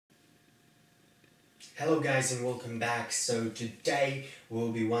Hello guys and welcome back. So today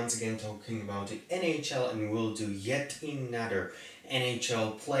we'll be once again talking about the NHL and we'll do yet another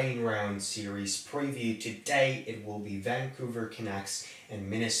NHL playing round series preview. Today it will be Vancouver Canucks and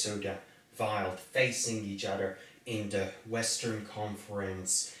Minnesota Wild facing each other in the Western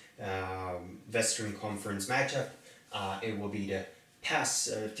Conference matchup. It will be the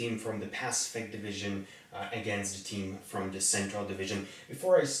team from the Pacific Division against the team from the Central Division.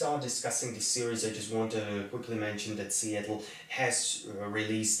 Before I start discussing this series, I just want to quickly mention that Seattle has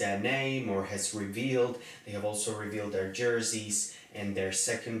released their name or has revealed. They have also revealed their jerseys and their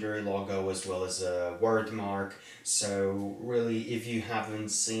secondary logo as well as a word mark. So really, if you haven't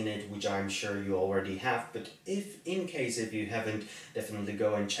seen it, which I'm sure you already have, but if you haven't, definitely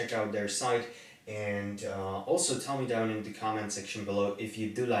go and check out their site. And also tell me down in the comment section below if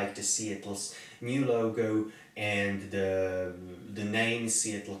you do like the Seattle's new logo and the name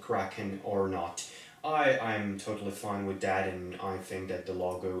Seattle Kraken or not. I'm totally fine with that, and I think that the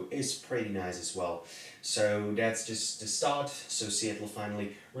logo is pretty nice as well. So that's just the start. So Seattle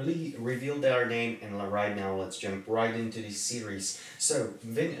finally really revealed their name, and right now let's jump right into the series. So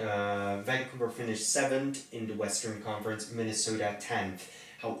Vancouver finished 7th in the Western Conference, Minnesota 10th.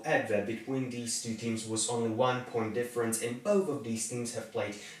 However, between these two teams was only 1 point difference, and both of these teams have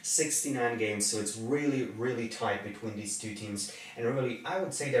played 69 games, so it's really tight between these two teams. And really, I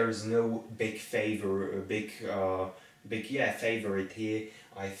would say there is no big favorite here.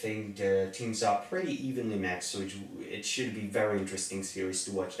 I think the teams are pretty evenly matched, so it should be very interesting series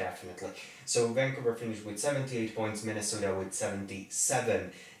to watch, definitely. So Vancouver finished with 78 points, Minnesota with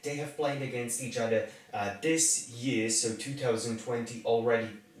 77. They have played against each other this year, so 2020, already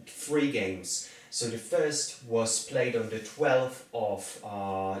 3 games. So the first was played on the 12th of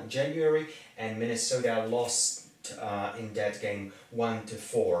January, and Minnesota lost in that game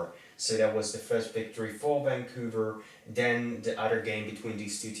 1-4. So that was the first victory for Vancouver. Then the other game between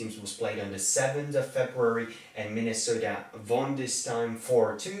these two teams was played on the 7th of February, and Minnesota won this time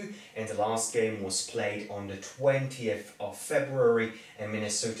 4-2. And the last game was played on the 20th of February, and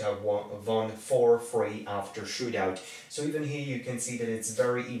Minnesota won 4-3 after shootout. So even here you can see that it's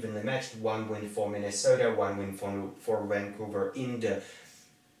very evenly matched. 1 win for Minnesota, 1 win for Vancouver in the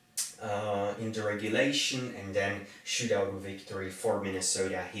regulation, and then shootout victory for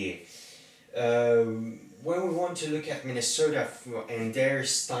Minnesota here. When we want to look at Minnesota and their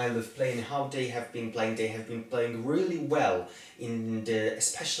style of play and how they have been playing really well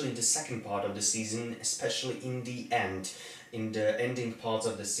especially in the second part of the season, especially in the ending parts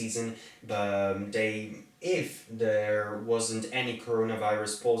of the season. If there wasn't any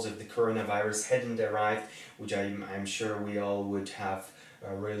coronavirus pause, if the coronavirus hadn't arrived, which I'm sure we all would have,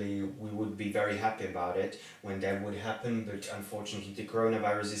 we would be very happy about it when that would happen, but unfortunately the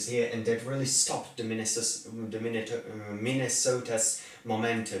coronavirus is here, and that really stopped the Minnesota's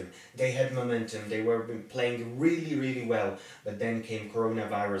momentum. They had momentum, they were playing really well, but then came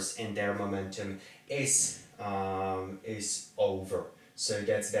coronavirus and their momentum is over. So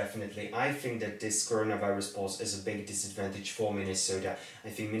that's definitely, I think that this coronavirus pause is a big disadvantage for Minnesota. I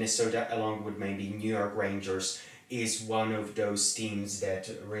think Minnesota, along with maybe New York Rangers, is one of those teams that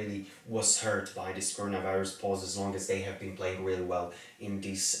really was hurt by this coronavirus pause, as long as they have been playing really well in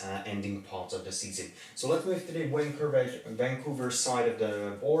this ending part of the season. So let's move to the Vancouver side of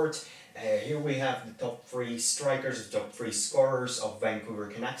the board. Here we have the top 3 strikers, the top 3 scorers of Vancouver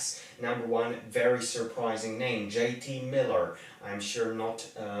Canucks. Number 1, very surprising name, JT Miller. I'm sure not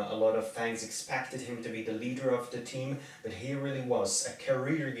a lot of fans expected him to be the leader of the team, but he really was a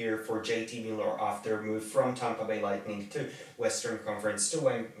career year for JT Miller after a move from Tampa Bay Lightning to Western Conference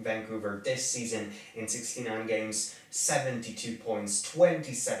to Vancouver this season. In 69 games, 72 points,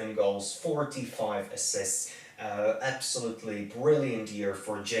 27 goals, 45 assists. Absolutely brilliant year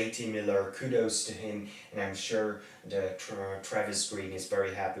for JT Miller. Kudos to him, and I'm sure the Travis Green is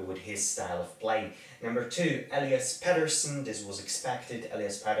very happy with his style of play. Number 2, Elias Pettersson. This was expected.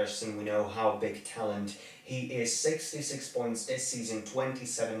 Elias Pettersson, we know how big talent he is. 66 points this season,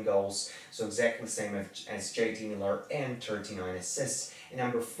 27 goals, so exactly the same as JT Miller, and 39 assists. And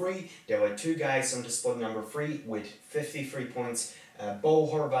number 3, there were 2 guys on the spot number 3 with 53 points. Bo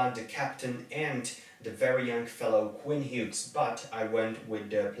Horvat, the captain, and the very young fellow Quinn Hughes, but I went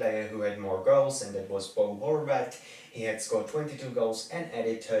with the player who had more goals, and that was Bo Horvat. He had scored 22 goals and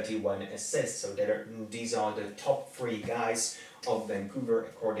added 31 assists, so these are the top 3 guys of Vancouver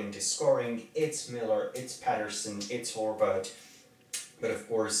according to scoring. It's Miller, it's Patterson, it's Horvat, but of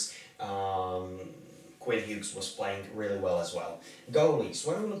course Quinn Hughes was playing really well as well. Goalies,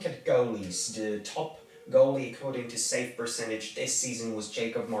 when we look at goalies, the top goalie according to save percentage this season was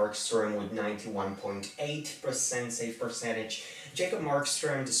Jacob Markström with 91.8% save percentage. Jacob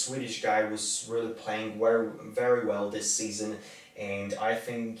Markström, the Swedish guy, was really playing very well this season, and I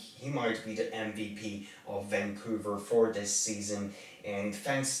think he might be the MVP of Vancouver for this season. And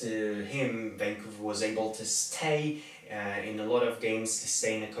thanks to him, Vancouver was able to stay in a lot of games, to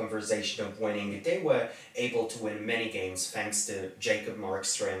stay in a conversation of winning. They were able to win many games thanks to Jacob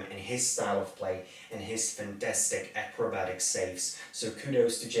Markström and his style of play and his fantastic acrobatic saves. So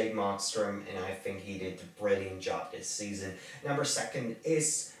kudos to Jake Markström, and I think he did a brilliant job this season. Number 2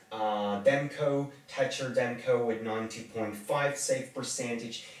 is Thatcher Demko with 90.5 save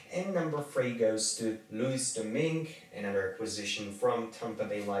percentage. And number 3 goes to Louis Domingue, another acquisition from Tampa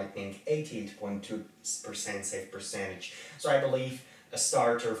Bay Lightning, 88.2% save percentage. So I believe a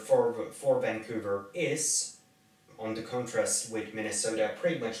starter for Vancouver is, on the contrast with Minnesota,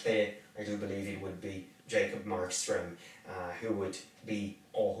 pretty much there. I do believe it would be Jacob Markström who would be,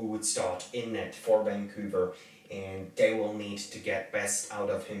 or who would start in net for Vancouver, and they will need to get best out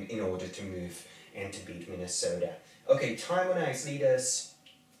of him in order to move and to beat Minnesota. Okay, time on ice leaders.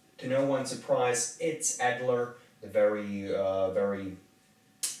 To no one's surprise, it's Adler, the very good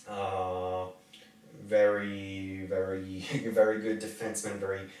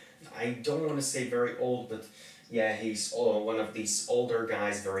defenseman. I don't want to say very old, but yeah, he's one of these older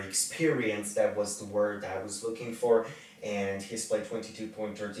guys, very experienced. That was the word I was looking for. And he's played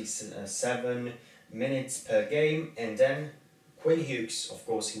 22.37 minutes per game. And then Quinn Hughes, of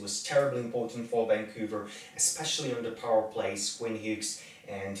course, he was terribly important for Vancouver, especially on the power plays. Quinn Hughes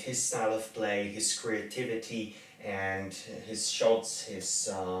and his style of play, his creativity, and his shots,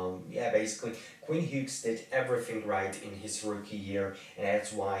 basically, Quinn Hughes did everything right in his rookie year, and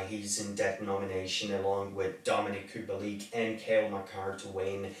that's why he's in that nomination along with Dominic Kubalik and Cale Makar to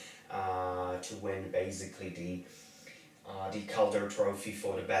win basically the Calder Trophy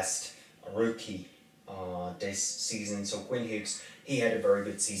for the best rookie this season. So Quinn Hughes, he had a very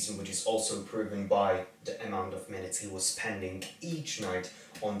good season, which is also proven by the amount of minutes he was spending each night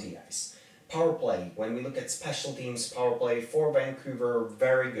on the ice. Power play, when we look at special teams power play for Vancouver,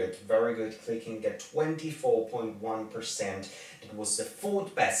 very good, clicking at 24.1%. It was the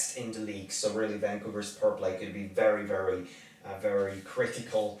 4th best in the league, so really Vancouver's power play could be very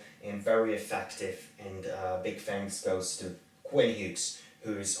critical and very effective, and big thanks goes to Quinn Hughes,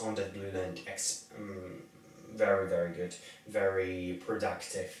 who is on the blue line, very good, very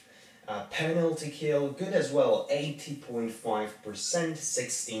productive. Penalty kill, good as well, 80.5%,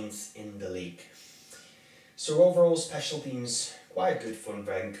 16th in the league. So overall special teams, quite good for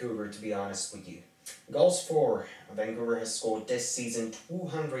Vancouver, to be honest with you. Goals for, Vancouver has scored this season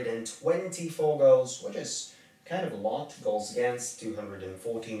 224 goals, which is kind of a lot. Goals against,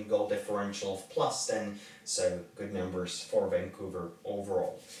 214, goal differential of +10, so good numbers for Vancouver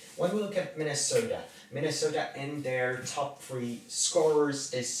overall. When we look at Minnesota and their top 3 scorers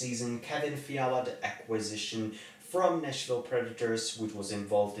this season, Kevin Fiala, the acquisition from Nashville Predators, which was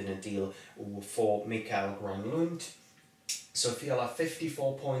involved in a deal for Mikael Granlund. So Fiala,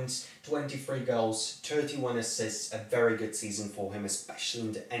 54 points, 23 goals, 31 assists, a very good season for him, especially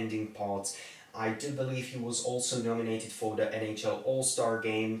in the ending parts. I do believe he was also nominated for the NHL All-Star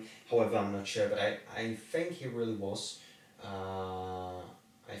Game, however I'm not sure, but I think he really was.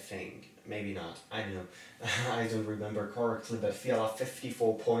 I think, maybe not, I don't know, I don't remember correctly, but Fiala,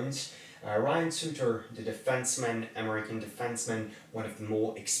 54 points. Ryan Suter, the defenseman, American defenseman, one of the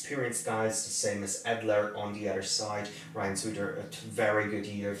more experienced guys, the same as Adler on the other side. Ryan Suter, a very good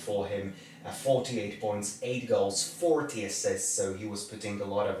year for him, 48 points, 8 goals, 40 assists, so he was putting a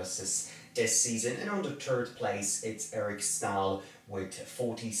lot of assists this season. And on the 3rd place, it's Eric Stahl with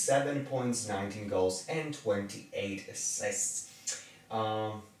 47 points, 19 goals, and 28 assists.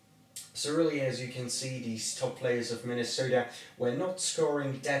 So really, as you can see, these top players of Minnesota were not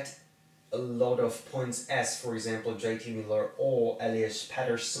scoring that a lot of points as, for example, JT Miller or Elias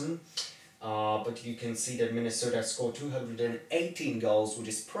Pettersson. But you can see that Minnesota scored 218 goals, which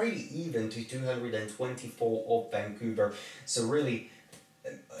is pretty even to 224 of Vancouver. So really,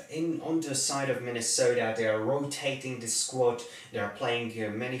 on the side of Minnesota, they are rotating the squad. They are playing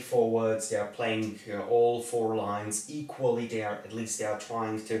many forwards. They are playing all 4 lines equally. They are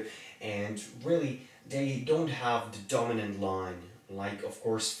trying to, and really they don't have the dominant line. Like, of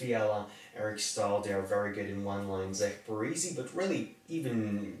course, Fiala, Eric Stahl, they are very good in one line, Zach Parise, but really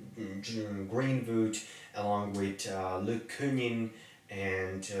even Greenwood along with Luke Kunin,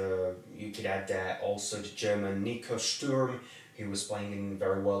 and you could add that also the German Nico Sturm, He was playing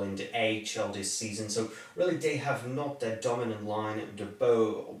very well in the AHL this season. So really, they have not that dominant line.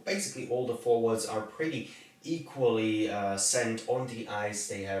 Basically, all the forwards are pretty equally sent on the ice.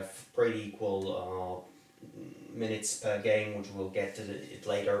 They have pretty equal minutes per game, which we'll get to it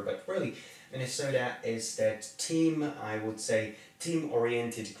later. But really, Minnesota is that team, I would say,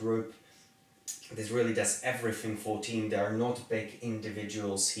 team-oriented group. This really does everything for team. There are not big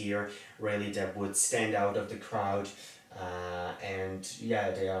individuals here, really, that would stand out of the crowd. And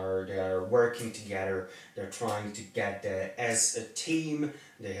yeah, they are working together. They're trying to get there as a team.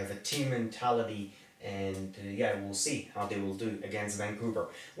 They have a team mentality. And yeah, we'll see how they will do against Vancouver.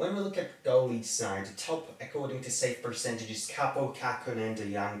 When we look at goalie side, the top according to save percentage is Kaapo Kähkönen, the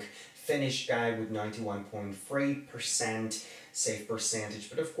young Finnish guy with 91.3% save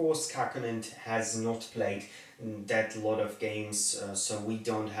percentage. But of course, Kähkönen has not played that lot of games, so we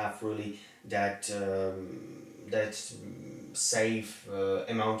don't have really that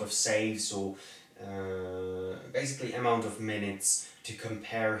amount of saves or basically amount of minutes to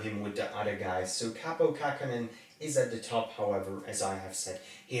compare him with the other guys. So Kaapo Kähkönen is at the top, however, as I have said,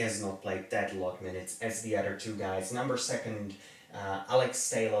 he has not played that lot minutes as the other two guys. Number second, Alex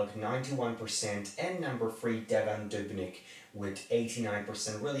Stalock, 91%, and number 3, Devan Dubnyk with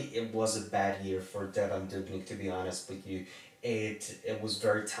 89%. Really, it was a bad year for Devan Dubnyk, to be honest with you. It was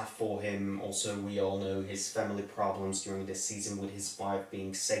very tough for him. Also, we all know his family problems during this season with his wife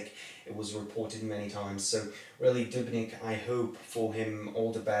being sick. It was reported many times. So really, Dubnyk, I hope for him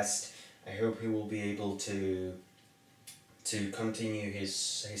all the best. I hope he will be able to continue his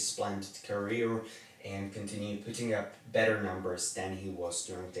splendid career and continue putting up better numbers than he was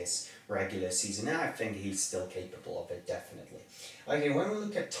during this regular season. And I think he's still capable of it, definitely. Okay, when we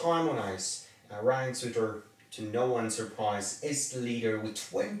look at time on ice, Ryan Suter, to no one's surprise, is the leader with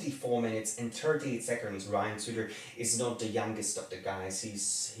 24 minutes and 38 seconds. Ryan Suter is not the youngest of the guys.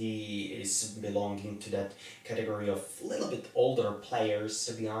 He is belonging to that category of a little bit older players,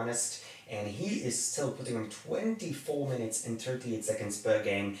 to be honest. And he is still putting on 24 minutes and 38 seconds per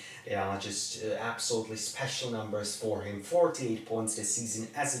game. They are just absolutely special numbers for him. 48 points this season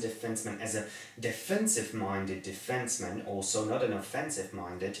as a defenseman, as a defensive-minded defenseman, also not an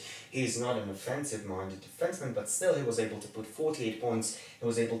offensive-minded. He is not an offensive-minded defenseman, but still he was able to put 48 points. He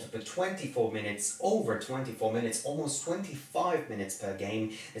was able to put 24 minutes, over 24 minutes, almost 25 minutes per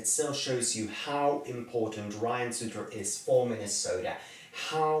game. It still shows you how important Ryan Suter is for Minnesota.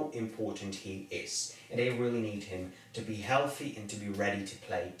 How important he is, and they really need him to be healthy and to be ready to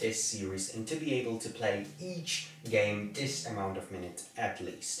play this series and to be able to play each game this amount of minutes at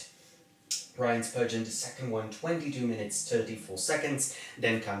least. Ryan Spurgeon, the second one, 22 minutes 34 seconds.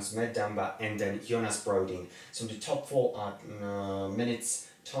 Then comes Matt Dumba and then Jonas Brodin. So the top 4 are minutes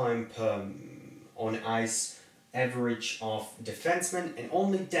time per on ice average of defensemen, and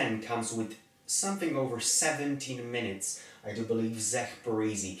only then comes with something over 17 minutes, I do believe, Zach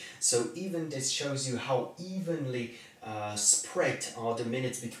Parise. So even this shows you how evenly spread are the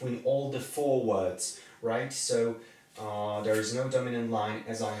minutes between all the forwards, right? So there is no dominant line,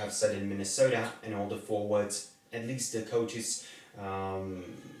 as I have said, in Minnesota, and all the forwards, at least the coaches, Bruce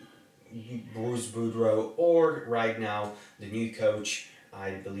Boudreau, or right now the new coach,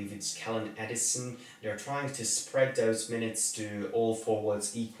 I believe it's Kellen Edison. They're trying to spread those minutes to all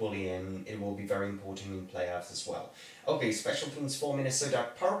forwards equally, and it will be very important in playoffs as well. Okay, special teams for Minnesota.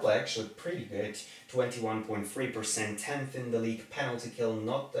 Power play actually pretty good, 21.3%, 10th in the league. Penalty kill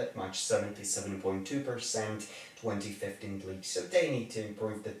not that much, 77.2%, 25th in the league. So they need to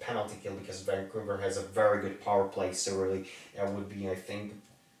improve the penalty kill because Vancouver has a very good power play. So really, that would be, I think,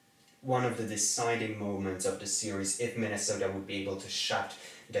 one of the deciding moments of the series if Minnesota would be able to shut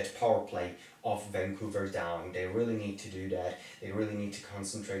that power play of Vancouver down. They really need to do that. They really need to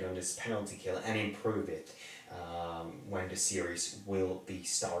concentrate on this penalty kill and improve it when the series will be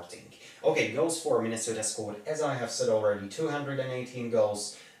starting. Okay, goals for Minnesota scored, as I have said already, 218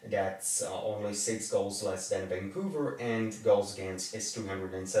 goals. That's only 6 goals less than Vancouver, and goals against is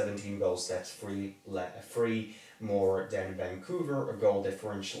 217 goals. That's 3 more than Vancouver, a goal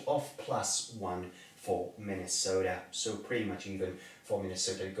differential of +1 for Minnesota. So pretty much even for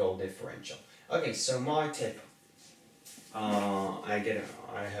Minnesota goal differential. Okay, so my tip.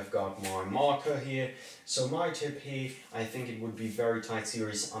 I have got my marker here. So my tip here, I think it would be very tight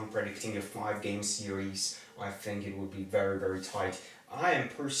series. I'm predicting a 5-game series. I think it would be very, very tight. I am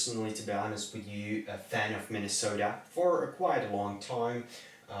personally, to be honest with you, a fan of Minnesota for quite a long time.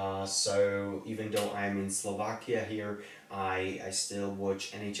 So even though I'm in Slovakia here, I still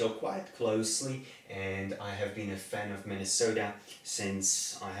watch NHL quite closely, and I have been a fan of Minnesota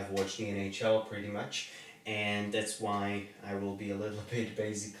since I have watched the NHL pretty much. and that's why I will be a little bit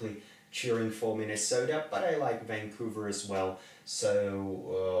basically cheering for Minnesota, but I like Vancouver as well,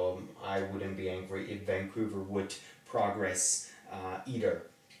 so I wouldn't be angry if Vancouver would progress either.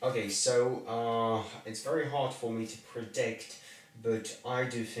 Okay, so it's very hard for me to predict, but I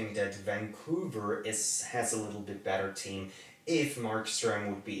do think that Vancouver has a little bit better team if Markstrom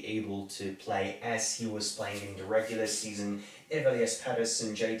would be able to play as he was playing in the regular season, if Elias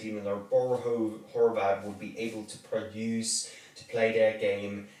Pettersson, JT Miller, Horvat would be able to produce, to play their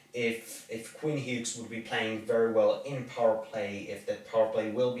game, if Quinn Hughes would be playing very well in power play, if that power play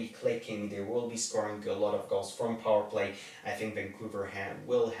will be clicking, they will be scoring a lot of goals from power play, I think Vancouver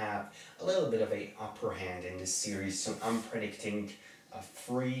will have a little bit of a upper hand in this series. So I'm predicting a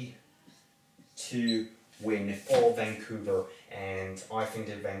 3-2 win for Vancouver, and I think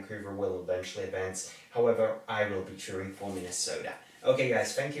that Vancouver will eventually advance. However, I will be cheering for Minnesota. Okay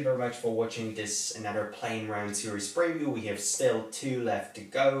guys, thank you very much for watching this another Playing Round series preview. We have still 2 left to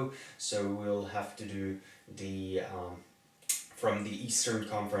go, so we'll have to do the from the Eastern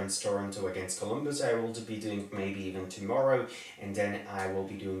Conference, Toronto against Columbus. I will be doing maybe even tomorrow, and then I will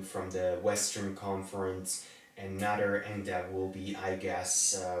be doing from the Western Conference another, and that will be, I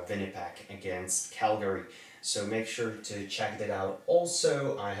guess, Winnipeg against Calgary. So make sure to check that out.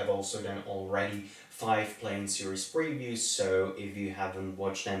 Also, I have also done already 5 playing series previews, so if you haven't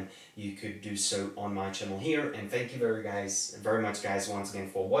watched them, you could do so on my channel here. And thank you very much guys once again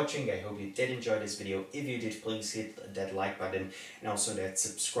for watching. I hope you did enjoy this video. If you did, please hit that like button and also that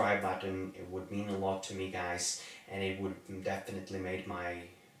subscribe button. It would mean a lot to me guys, and it would definitely make my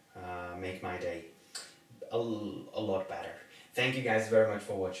day a lot better. Thank you guys very much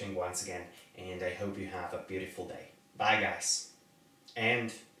for watching once again, and I hope you have a beautiful day. Bye guys,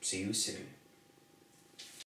 and see you soon.